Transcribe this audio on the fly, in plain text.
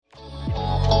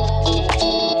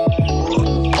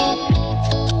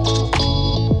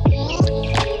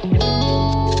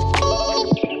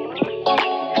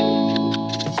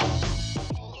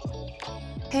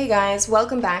guys,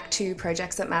 welcome back to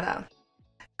Projects That Matter.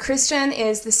 Christian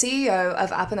is the CEO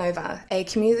of Up and Over, a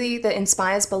community that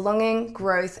inspires belonging,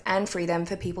 growth, and freedom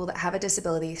for people that have a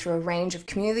disability through a range of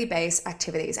community-based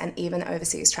activities and even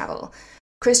overseas travel.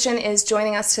 Christian is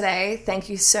joining us today. Thank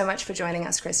you so much for joining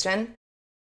us, Christian.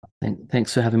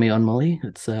 Thanks for having me on, Molly.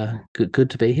 It's good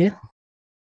to be here.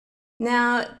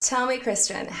 Now, tell me,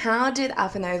 Christian, how did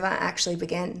Up and Over actually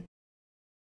begin?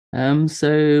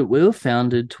 So we were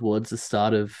founded towards the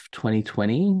start of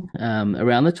 2020,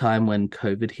 around the time when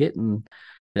COVID hit and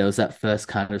there was that first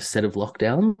kind of set of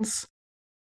lockdowns.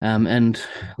 And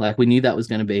like we knew that was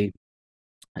going to be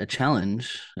a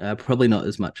challenge, probably not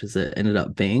as much as it ended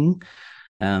up being.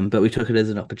 But we took it as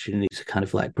an opportunity to kind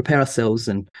of like prepare ourselves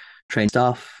and train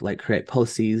staff, like create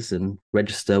policies and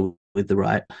register with the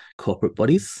right corporate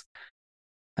bodies.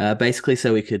 Basically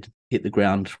so we could hit the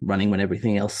ground running when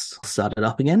everything else started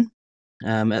up again.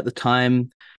 At the time,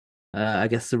 I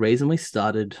guess the reason we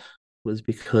started was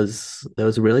because there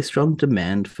was a really strong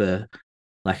demand for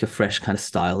like a fresh kind of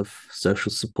style of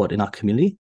social support in our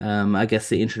community. I guess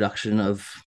the introduction of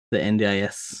the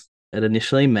NDIS, it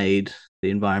initially made the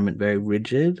environment very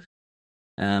rigid,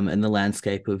 and the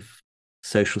landscape of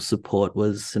social support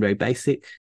was very basic.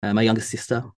 My younger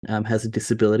sister has a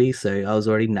disability, so I was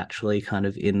already naturally kind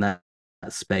of in that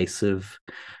space of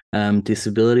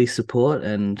disability support,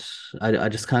 and I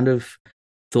just kind of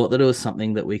thought that it was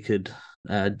something that we could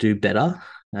do better,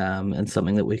 and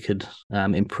something that we could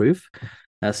improve.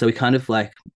 So we kind of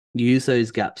like use those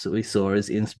gaps that we saw as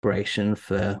inspiration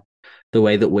for the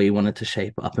way that we wanted to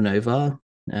shape Up and Over,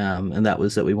 and that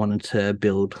was that we wanted to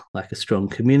build like a strong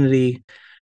community.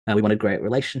 We wanted great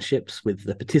relationships with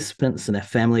the participants and their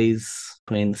families,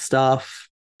 between the staff.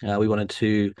 We wanted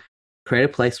to create a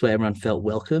place where everyone felt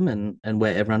welcome and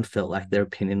where everyone felt like their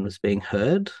opinion was being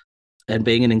heard, and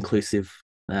being an inclusive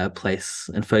place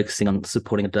and focusing on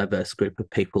supporting a diverse group of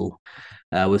people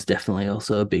was definitely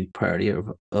also a big priority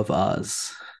of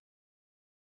ours.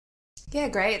 Yeah,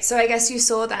 great. So I guess you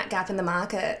saw that gap in the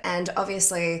market, and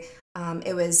obviously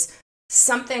it was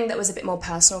something that was a bit more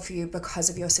personal for you because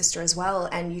of your sister as well,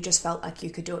 and you just felt like you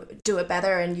could do it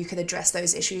better and you could address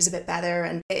those issues a bit better,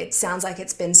 and it sounds like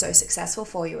it's been so successful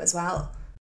for you as well.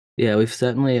 Yeah, we've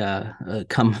certainly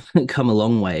come come a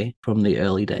long way from the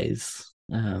early days.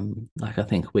 Like I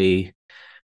think we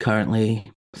currently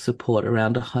support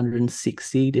around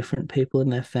 160 different people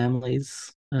and their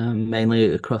families,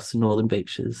 mainly across the Northern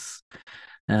Beaches,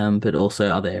 but also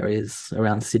other areas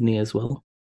around Sydney as well.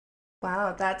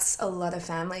 Wow, that's a lot of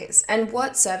families. And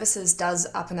what services does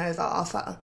Up and Over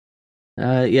offer?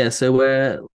 Yeah, so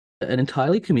we're an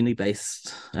entirely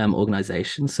community-based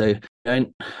organization. So we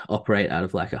don't operate out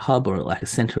of like a hub or like a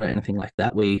center or anything like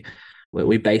that. We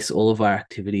base all of our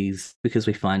activities because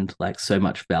we find like so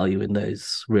much value in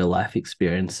those real life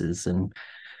experiences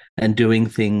and doing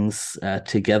things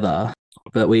together.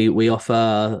 But we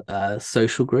offer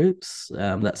social groups.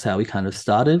 That's how we kind of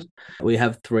started. We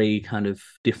have three kind of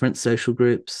different social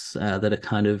groups that are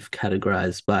kind of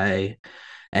categorized by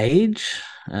age.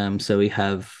 So we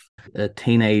have a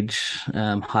teenage,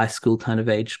 high school kind of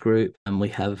age group, and we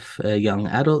have a young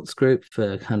adults group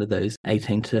for kind of those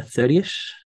 18 to 30ish.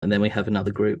 And then we have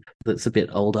another group that's a bit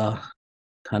older,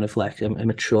 kind of like a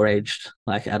mature aged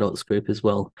like adults group as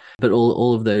well. But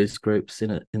all of those groups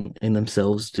in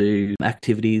themselves do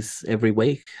activities every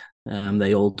week.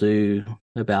 They all do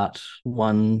about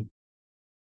one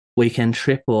weekend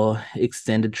trip or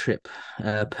extended trip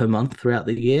per month throughout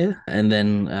the year. And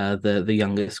then the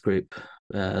youngest group,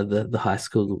 the high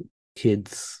school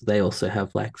kids, they also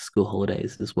have like school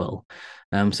holidays as well.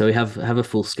 So we have a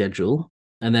full schedule.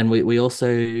 And then we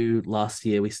also last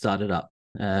year we started up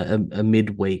a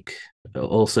midweek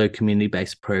also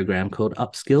community-based program called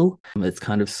Upskill. It's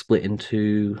kind of split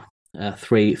into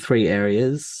three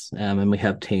areas, and we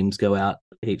have teams go out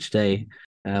each day.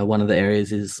 One of the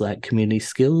areas is like community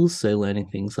skills, so learning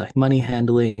things like money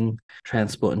handling,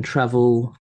 transport and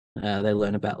travel. They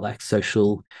learn about like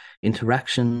social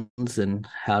interactions and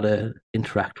how to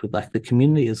interact with like the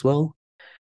community as well.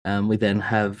 We then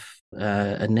have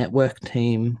a network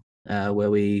team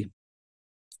where we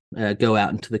go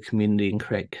out into the community and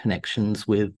create connections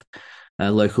with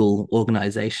local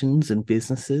organizations and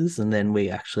businesses. And then we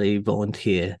actually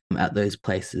volunteer at those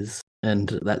places.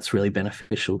 And that's really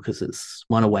beneficial because it's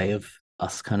one way of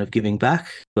us kind of giving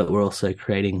back, but we're also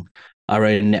creating our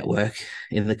own network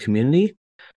in the community.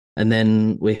 And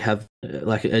then we have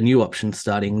like a new option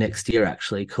starting next year,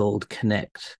 actually, called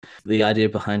Connect. The idea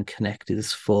behind Connect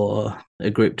is for a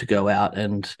group to go out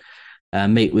and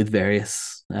meet with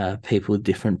various people with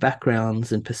different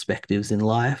backgrounds and perspectives in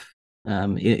life,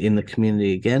 in the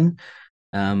community again,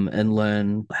 and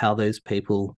learn how those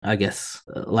people, I guess,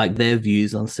 like their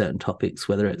views on certain topics,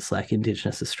 whether it's like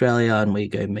Indigenous Australia and we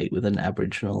go meet with an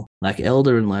Aboriginal like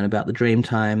elder and learn about the dream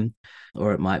time,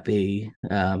 or it might be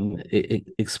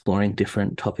exploring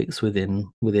different topics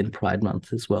within Pride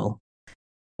Month as well.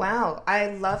 Wow, I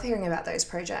love hearing about those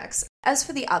projects. As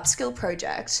for the upskill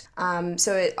project,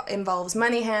 so it involves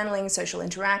money handling, social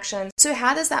interaction. So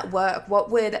how does that work?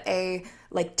 What would a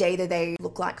like day-to-day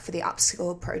look like for the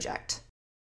upskill project?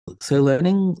 So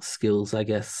learning skills, I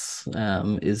guess,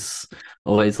 is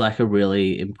always like a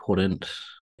really important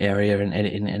area in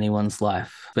anyone's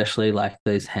life, especially like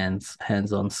those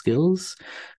hands-on skills,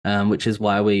 which is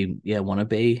why we want to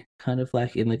be kind of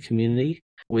like in the community.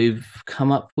 We've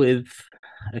come up with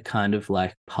a kind of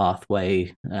like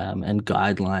pathway and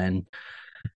guideline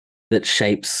that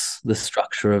shapes the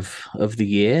structure of the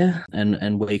year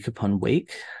and week upon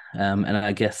week. And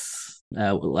I guess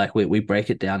like we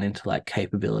break it down into like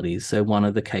capabilities. So one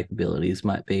of the capabilities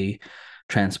might be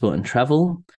transport and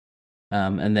travel.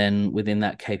 And then within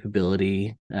that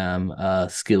capability are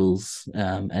skills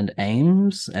and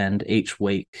aims. And each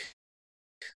week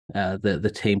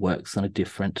the team works on a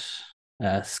different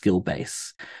skill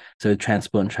base. So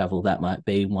transport and travel, that might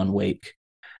be one week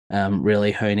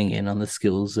really honing in on the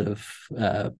skills of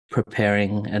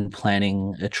preparing and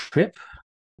planning a trip.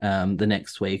 The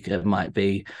next week it might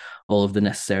be all of the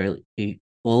necessary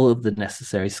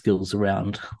skills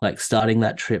around like starting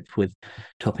that trip with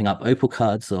topping up Opal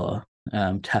cards or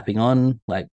tapping on,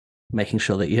 like making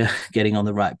sure that you're getting on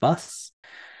the right bus.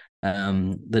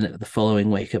 The following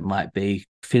week it might be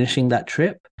finishing that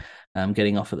trip,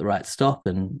 getting off at the right stop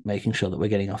and making sure that we're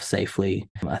getting off safely.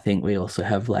 I think we also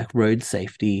have like road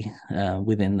safety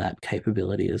within that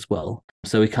capability as well.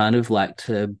 So we kind of like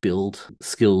to build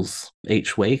skills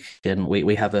each week, and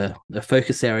we have a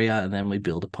focus area and then we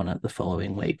build upon it the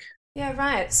following week. Yeah,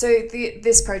 right. So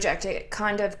this project, it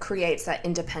kind of creates that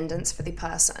independence for the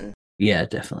person. Yeah,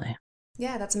 definitely.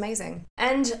 Yeah, that's amazing.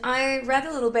 And I read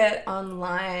a little bit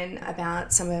online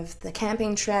about some of the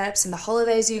camping trips and the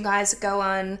holidays you guys go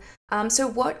on. So,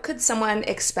 what could someone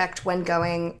expect when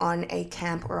going on a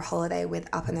camp or a holiday with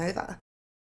Up and Over?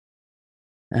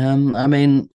 I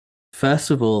mean, first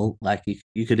of all, like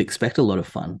you could expect a lot of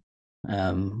fun.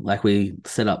 Like we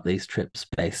set up these trips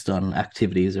based on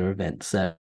activities or events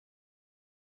that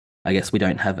I guess we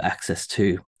don't have access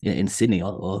to in Sydney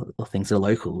or things that are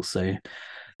local. So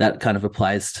that kind of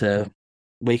applies to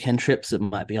weekend trips that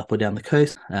might be up or down the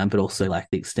coast, but also like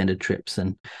the extended trips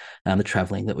and the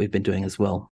traveling that we've been doing as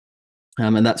well.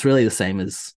 And that's really the same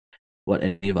as what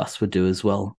any of us would do as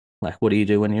well. Like, what do you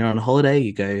do when you're on a holiday?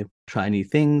 You go try new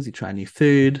things, you try new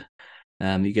food,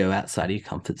 you go outside of your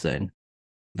comfort zone.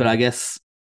 But I guess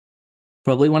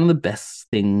probably one of the best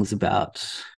things about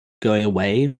going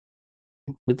away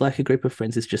with like a group of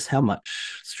friends is just how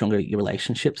much stronger your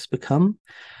relationships become.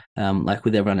 Like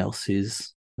with everyone else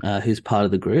who's part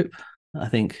of the group. I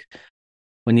think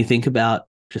when you think about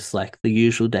just like the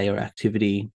usual day or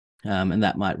activity, and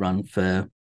that might run for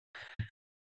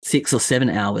 6 or 7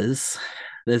 hours,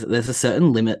 there's a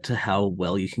certain limit to how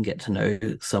well you can get to know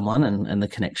someone and the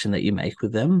connection that you make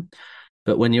with them.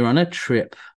 But when you're on a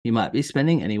trip, you might be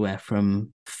spending anywhere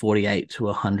from 48 to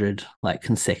 100 like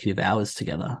consecutive hours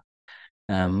together.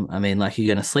 I mean, like you're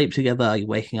going to sleep together, you're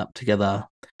waking up together.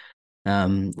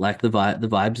 Like the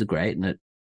vibes are great, and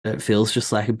it feels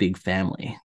just like a big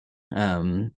family.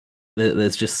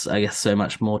 There's just, I guess, so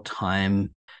much more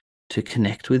time to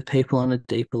connect with people on a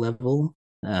deeper level.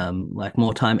 Like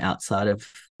more time outside of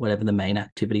whatever the main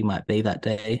activity might be that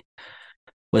day,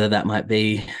 whether that might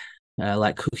be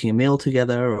like cooking a meal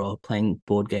together or playing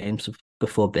board games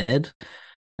before bed.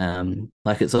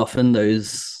 Like it's often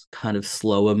those kind of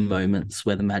slower moments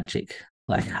where the magic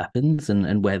like happens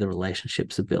and where the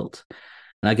relationships are built.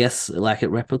 And I guess like it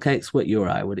replicates what you or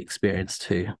I would experience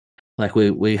too. Like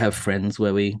we have friends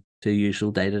where we do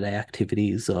usual day-to-day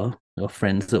activities or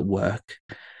friends at work.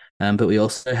 But we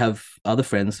also have other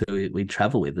friends who we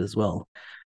travel with as well.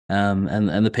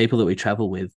 And the people that we travel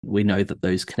with, we know that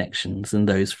those connections and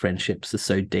those friendships are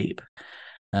so deep.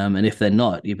 And if they're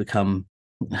not, you become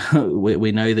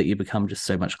we know that you become just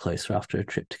so much closer after a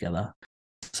trip together.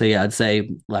 So yeah, I'd say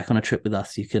like on a trip with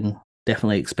us, you can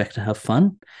definitely expect to have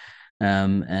fun.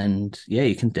 And yeah,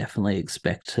 you can definitely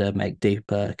expect to make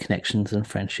deeper connections and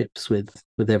friendships with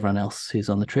everyone else who's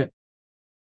on the trip.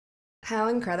 How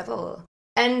incredible.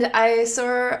 And I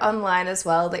saw online as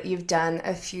well that you've done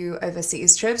a few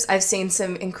overseas trips. I've seen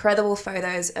some incredible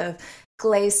photos of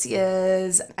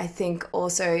glaciers. I think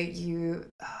also you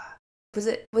was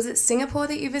it Singapore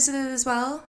that you visited as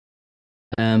well?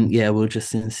 Yeah, we were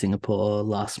just in Singapore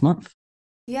last month.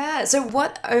 Yeah. So,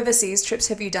 what overseas trips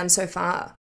have you done so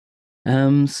far?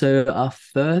 So our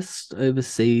first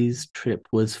overseas trip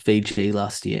was Fiji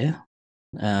last year.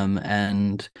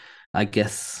 And I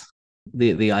guess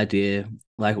the idea,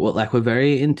 like we're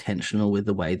very intentional with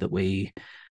the way that we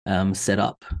set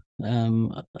up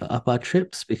our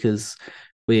trips because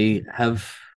we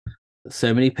have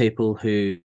so many people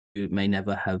who may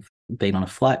never have been on a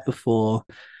flight before.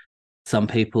 Some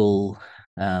people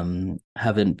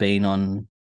haven't been on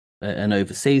an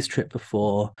overseas trip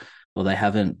before, or they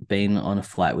haven't been on a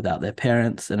flight without their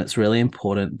parents. And it's really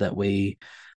important that we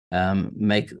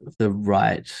make the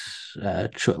right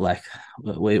like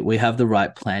we have the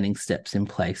right planning steps in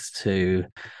place to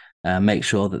make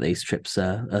sure that these trips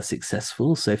are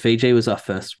successful. So Fiji was our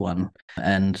first one,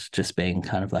 and just being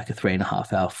kind of like a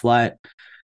 3.5 hour flight.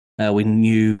 We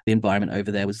knew the environment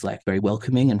over there was like very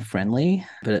welcoming and friendly,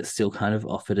 but it still kind of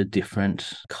offered a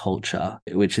different culture,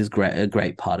 which is a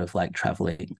great part of like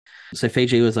traveling. So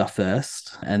Fiji was our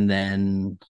first, and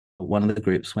then one of the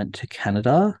groups went to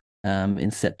Canada in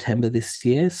September this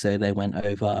year. So they went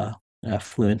over,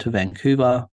 flew into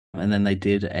Vancouver, and then they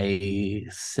did a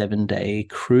 7 day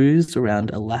cruise around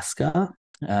Alaska.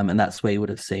 And that's where you would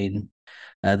have seen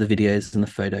the videos and the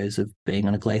photos of being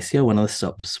on a glacier. One of the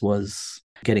stops was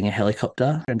getting a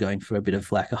helicopter and going for a bit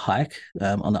of like a hike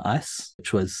on the ice,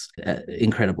 which was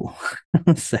incredible.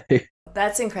 So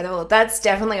That's incredible. That's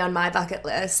definitely on my bucket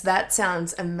list. That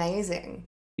sounds amazing.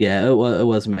 yeah, it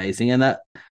was amazing, and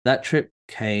that trip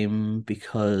came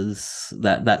because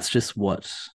that's just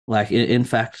what like in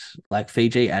fact like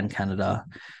Fiji and Canada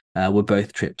were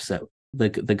both trips that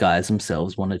the guys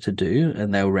themselves wanted to do,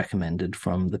 and they were recommended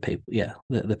from the people, yeah,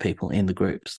 the people in the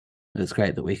groups. It's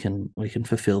great that we can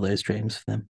fulfill those dreams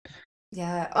for them.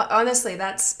 Yeah, honestly,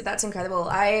 that's incredible.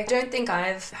 I don't think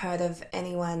I've heard of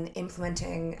anyone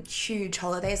implementing huge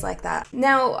holidays like that.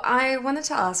 Now, I wanted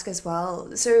to ask as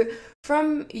well. So,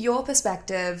 from your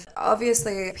perspective,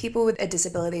 obviously, people with a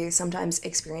disability sometimes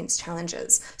experience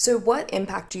challenges. So, what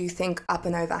impact do you think Up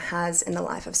and Over has in the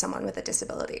life of someone with a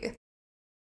disability?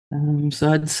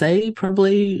 So I'd say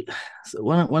probably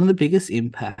one of the biggest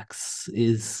impacts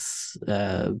is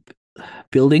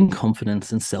building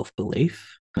confidence and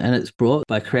self-belief. And it's brought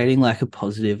by creating like a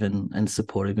positive and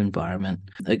supportive environment.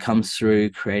 It comes through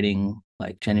creating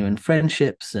like genuine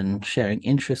friendships and sharing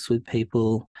interests with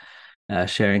people,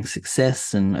 sharing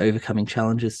success and overcoming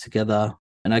challenges together.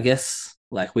 And I guess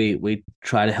like we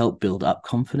try to help build up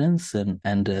confidence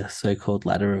and a so-called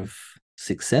ladder of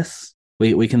success.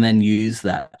 We can then use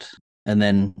that and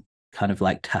then kind of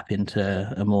like tap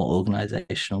into a more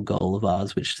organizational goal of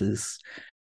ours, which is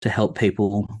to help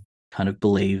people kind of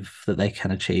believe that they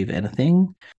can achieve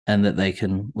anything and that they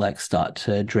can like start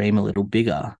to dream a little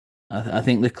bigger. I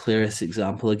think the clearest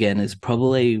example again is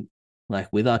probably like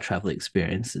with our travel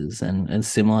experiences and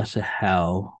similar to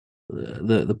how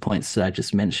the points that I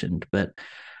just mentioned, but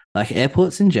like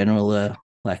airports in general are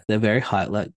like they're very high,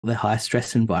 like they're high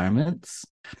stress environments,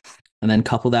 and then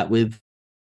couple that with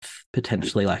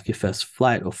potentially like your first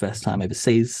flight or first time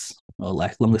overseas or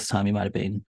like longest time you might have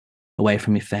been away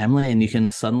from your family, and you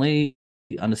can suddenly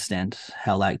understand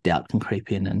how like doubt can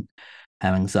creep in and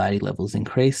how anxiety levels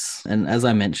increase. And as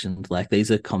I mentioned, like these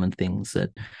are common things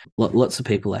that lots of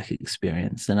people like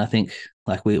experience. And I think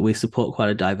like we support quite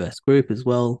a diverse group as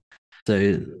well.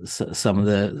 So some of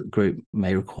the group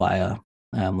may require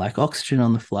like oxygen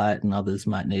on the flight, and others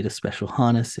might need a special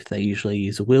harness if they usually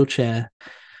use a wheelchair.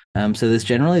 So there's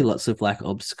generally lots of like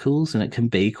obstacles, and it can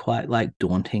be quite like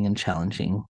daunting and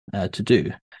challenging to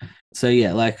do. So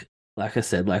yeah, like I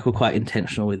said, like we're quite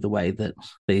intentional with the way that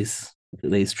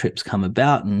these trips come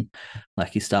about, and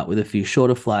like you start with a few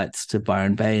shorter flights to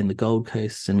Byron Bay and the Gold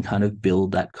Coast and kind of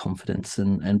build that confidence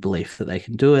and belief that they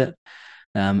can do it,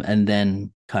 and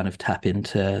then kind of tap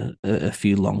into a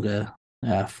few longer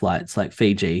flights like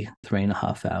Fiji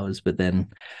 3.5 hours, but then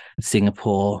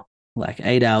Singapore like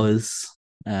 8 hours,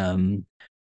 and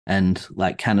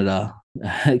like Canada.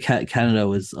 Canada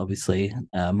was obviously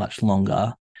much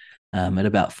longer, at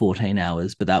about 14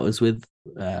 hours, but that was with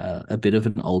a bit of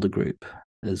an older group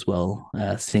as well.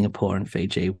 Singapore and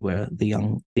Fiji were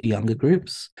the younger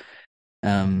groups.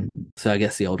 So I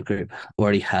guess the older group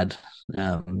already had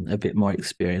a bit more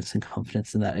experience and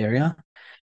confidence in that area.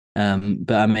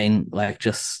 But I mean, like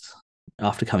just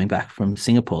after coming back from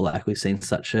Singapore, like we've seen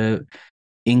such a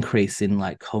increase in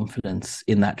like confidence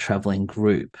in that traveling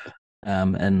group.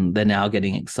 And they're now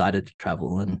getting excited to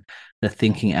travel, and they're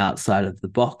thinking outside of the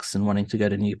box and wanting to go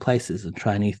to new places and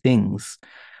try new things.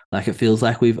 Like it feels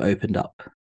like we've opened up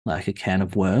like a can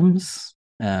of worms.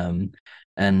 And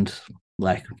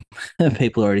like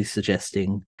people are already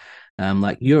suggesting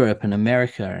like Europe and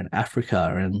America and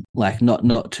Africa, and like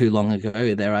not too long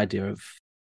ago, their idea of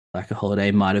like a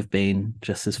holiday might have been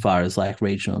just as far as like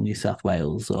regional New South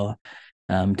Wales or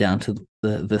down to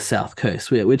the south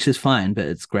coast, which is fine. But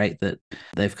it's great that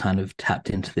they've kind of tapped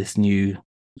into this new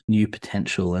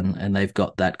potential, and they've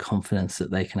got that confidence that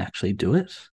they can actually do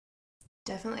it.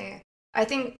 Definitely. I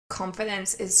think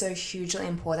confidence is so hugely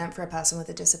important for a person with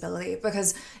a disability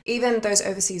because even those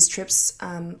overseas trips,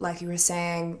 like you were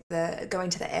saying, the going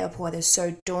to the airport is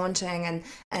so daunting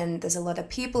and there's a lot of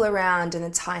people around and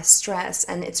it's high stress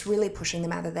and it's really pushing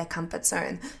them out of their comfort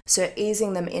zone. So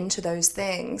easing them into those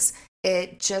things,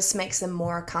 it just makes them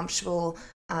more comfortable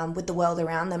with the world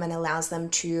around them and allows them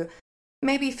to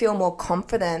maybe feel more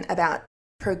confident about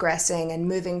progressing and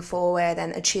moving forward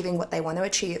and achieving what they want to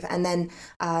achieve. And then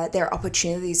their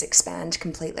opportunities expand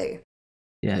completely.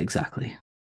 Yeah, exactly.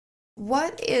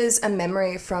 What is a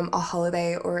memory from a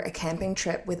holiday or a camping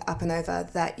trip with Up and Over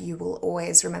that you will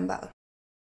always remember?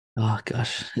 Oh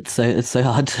gosh, it's so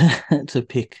hard to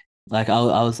pick. Like I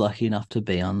was lucky enough to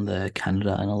be on the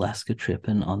Canada and Alaska trip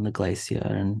and on the glacier,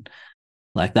 and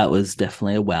like that was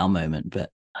definitely a wow moment.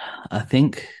 But I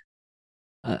think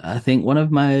I think one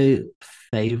of my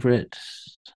favorite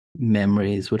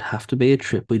memories would have to be a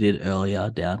trip we did earlier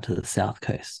down to the south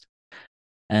coast.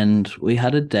 And we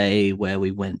had a day where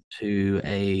we went to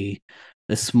a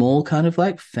small kind of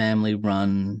like family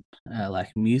run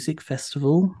like music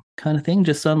festival kind of thing,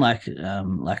 just on like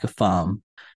a farm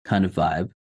kind of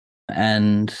vibe.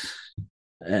 And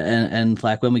and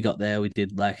like when we got there, we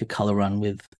did like a color run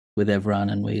with everyone,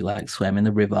 and we like swam in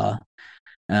the river.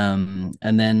 And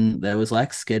then there was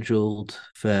like scheduled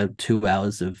for 2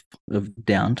 hours of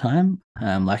downtime.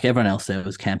 Like everyone else there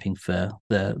was camping for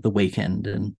the weekend,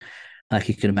 and like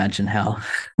you can imagine how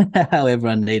how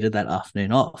everyone needed that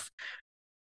afternoon off.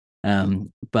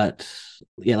 But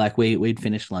yeah, like we'd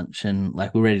finished lunch and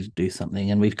like we're ready to do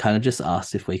something, and we'd kind of just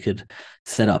asked if we could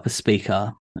set up a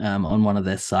speaker on one of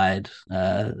their side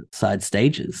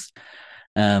stages.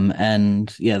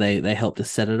 And yeah, they helped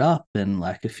us set it up, and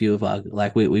like a few of our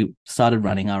like we started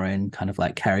running our own kind of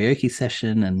like karaoke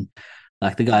session, and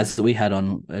like the guys that we had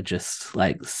on are just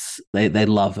like they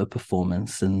love a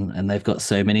performance, and they've got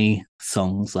so many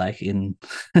songs like in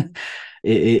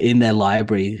their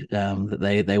library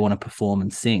that they want to perform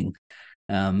and sing.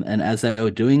 And as they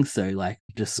were doing so, like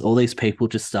just all these people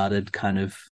just started kind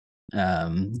of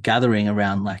gathering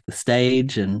around like the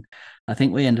stage, and I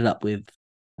think we ended up with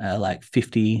like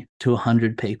 50 to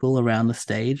 100 people around the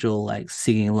stage, all like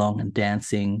singing along and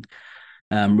dancing,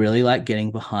 really like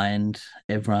getting behind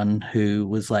everyone who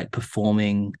was like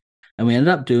performing. And we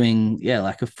ended up doing, yeah,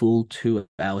 like a full 2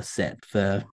 hour set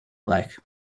for like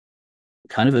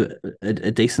kind of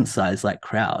a decent size like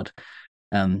crowd.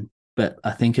 But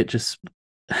I think it just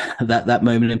that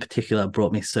moment in particular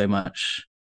brought me so much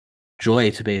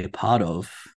joy to be a part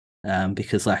of,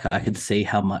 because like I could see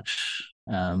how much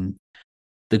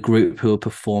the group who were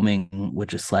performing were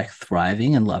just like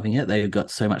thriving and loving it. They got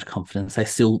so much confidence. They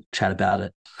still chat about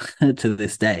it to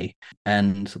this day.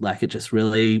 And like it just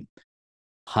really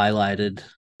highlighted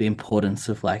the importance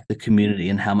of like the community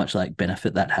and how much like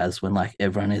benefit that has when like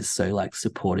everyone is so like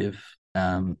supportive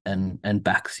and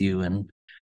backs you. And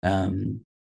um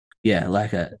yeah,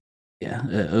 like a yeah,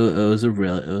 it was a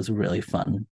really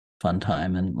fun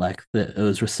time, and like it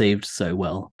was received so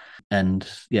well. And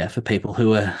yeah, for people who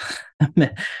were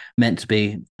meant to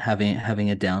be having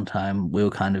a downtime, we were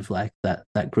kind of like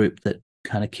that group that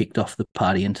kind of kicked off the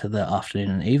party into the afternoon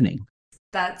and evening.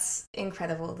 That's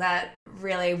incredible. That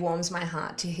really warms my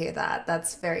heart to hear that.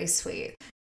 That's very sweet.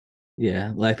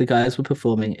 Yeah, like the guys were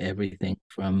performing everything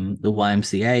from the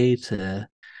YMCA to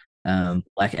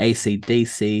like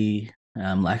AC/DC,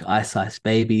 like Ice Ice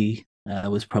Baby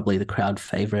was probably the crowd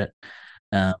favorite.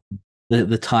 Um,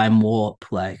 the Time Warp,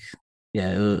 like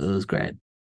yeah, it was great.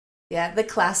 Yeah, the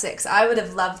classics. I would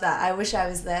have loved that. I wish I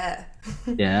was there.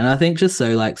 Yeah, and I think just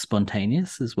so like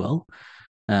spontaneous as well.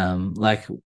 Like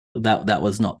that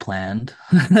was not planned.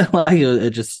 Like it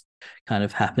just kind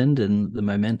of happened, and the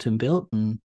momentum built,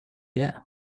 and yeah.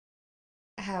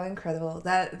 How incredible.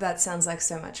 That sounds like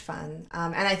so much fun.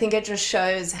 And I think it just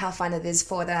shows how fun it is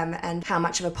for them and how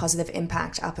much of a positive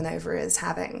impact Up and Over is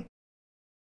having.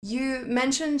 You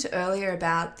mentioned earlier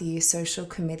about the social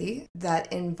committee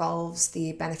that involves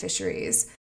the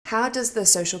beneficiaries. How does the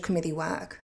social committee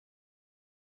work?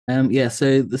 Yeah,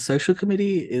 so the social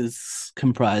committee is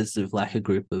comprised of like a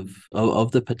group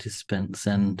of the participants,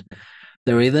 and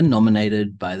they're either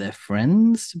nominated by their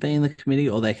friends to be in the committee,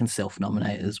 or they can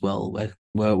self-nominate as well.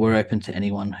 We're open to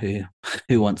anyone who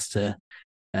who wants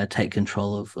take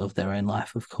control of their own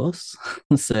life, of course.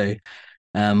 So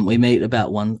we meet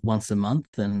about once a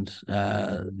month, and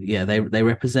they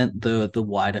represent the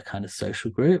wider kind of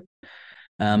social group.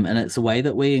 And it's a way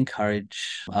that we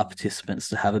encourage our participants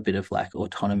to have a bit of like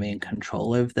autonomy and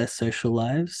control over their social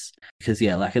lives. Because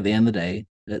like at the end of the day,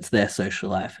 it's their social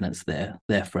life and it's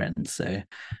their friends. So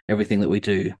everything that we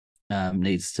do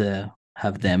needs to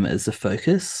have them as a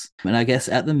focus. And I guess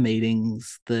at the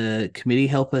meetings, the committee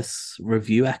help us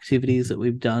review activities that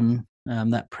we've done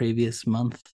that previous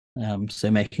month. So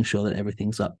making sure that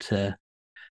everything's up to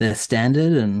their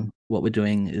standard and what we're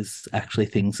doing is actually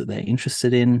things that they're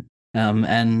interested in.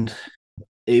 And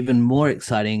even more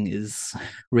exciting is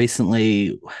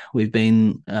recently we've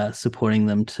been supporting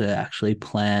them to actually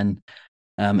plan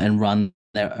and run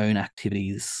their own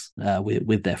activities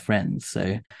with their friends.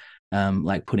 So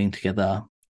like putting together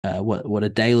what a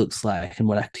day looks like and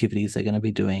what activities they're going to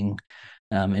be doing,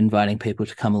 inviting people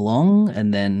to come along,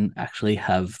 and then actually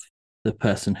have the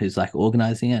person who's like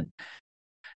organizing it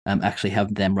actually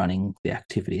have them running the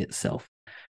activity itself.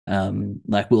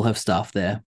 Like we'll have staff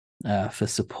there for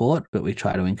support, but we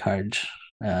try to encourage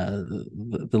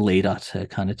the leader to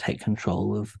kind of take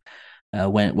control of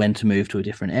when to move to a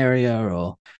different area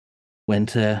or when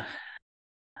to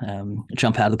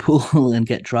jump out of the pool and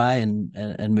get dry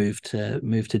and move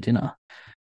to dinner.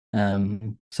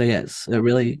 So yeah, it's a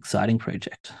really exciting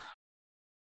project.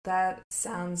 That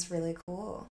sounds really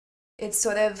cool. It's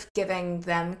sort of giving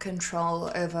them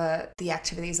control over the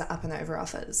activities that Up and Over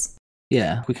offers.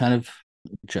 Yeah, we kind of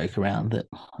joke around that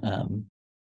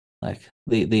like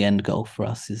the end goal for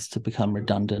us is to become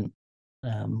redundant,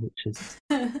 which is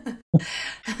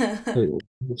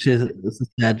this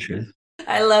is sad truth.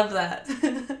 I love that.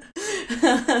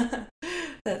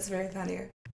 That's very funny.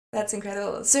 That's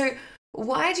incredible. So,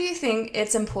 why do you think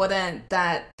it's important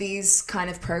that these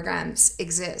kind of programs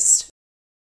exist?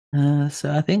 So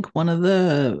I think one of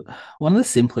the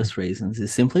simplest reasons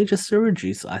is simply just to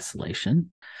reduce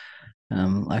isolation.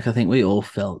 Like I think we all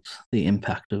felt the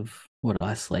impact of what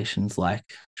isolation's like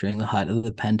during the height of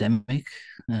the pandemic.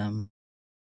 Um,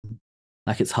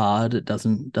 like it's hard, it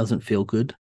doesn't feel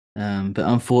good. But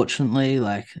unfortunately,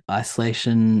 like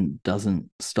isolation doesn't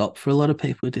stop for a lot of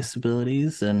people with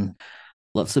disabilities, and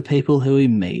lots of people who we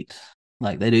meet,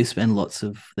 like they do spend lots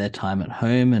of their time at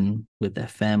home and with their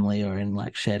family or in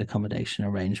like shared accommodation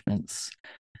arrangements.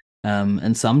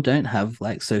 And some don't have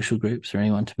like social groups or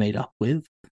anyone to meet up with.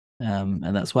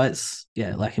 And that's why it's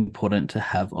like important to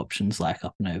have options like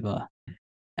Up and Over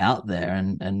out there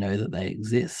and know that they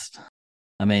exist.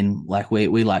 I mean, like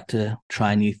we like to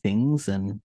try new things,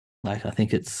 and like I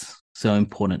think it's so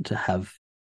important to have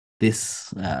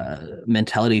this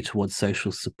mentality towards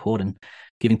social support and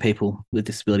giving people with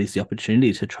disabilities the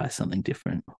opportunity to try something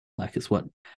different. Like it's what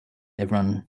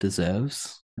everyone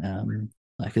deserves.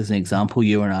 Like as an example,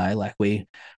 you and I,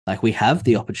 we have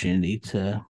the opportunity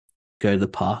to go to the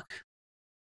park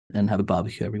and have a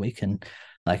barbecue every week, and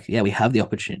we have the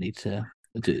opportunity to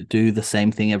do the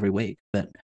same thing every week, but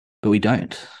we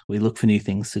don't. We look for new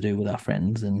things to do with our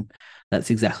friends, and that's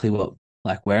exactly what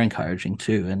like we're encouraging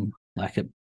too. And it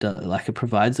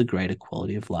provides a greater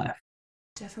quality of life.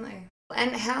 Definitely.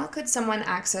 And how could someone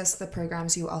access the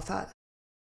programs you offer?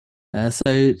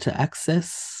 So to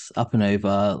access Up and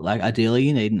Over, like ideally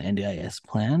you need an NDIS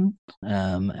plan,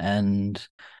 and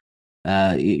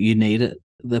you need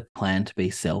the plan to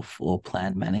be self or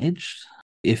plan managed.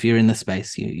 If you're in the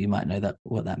space, you might know that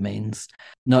what that means.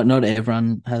 Not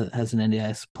everyone has an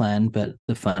NDIS plan, but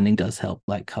the funding does help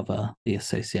like cover the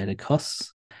associated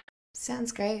costs.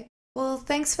 Sounds great. Well,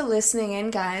 thanks for listening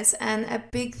in, guys, and a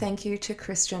big thank you to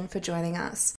Christian for joining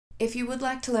us. If you would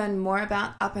like to learn more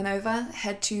about Up and Over,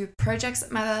 head to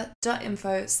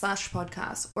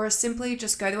projectsthatmatter.info/podcast, or simply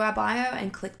just go to our bio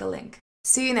and click the link.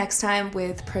 See you next time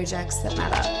with Projects That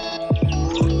Matter.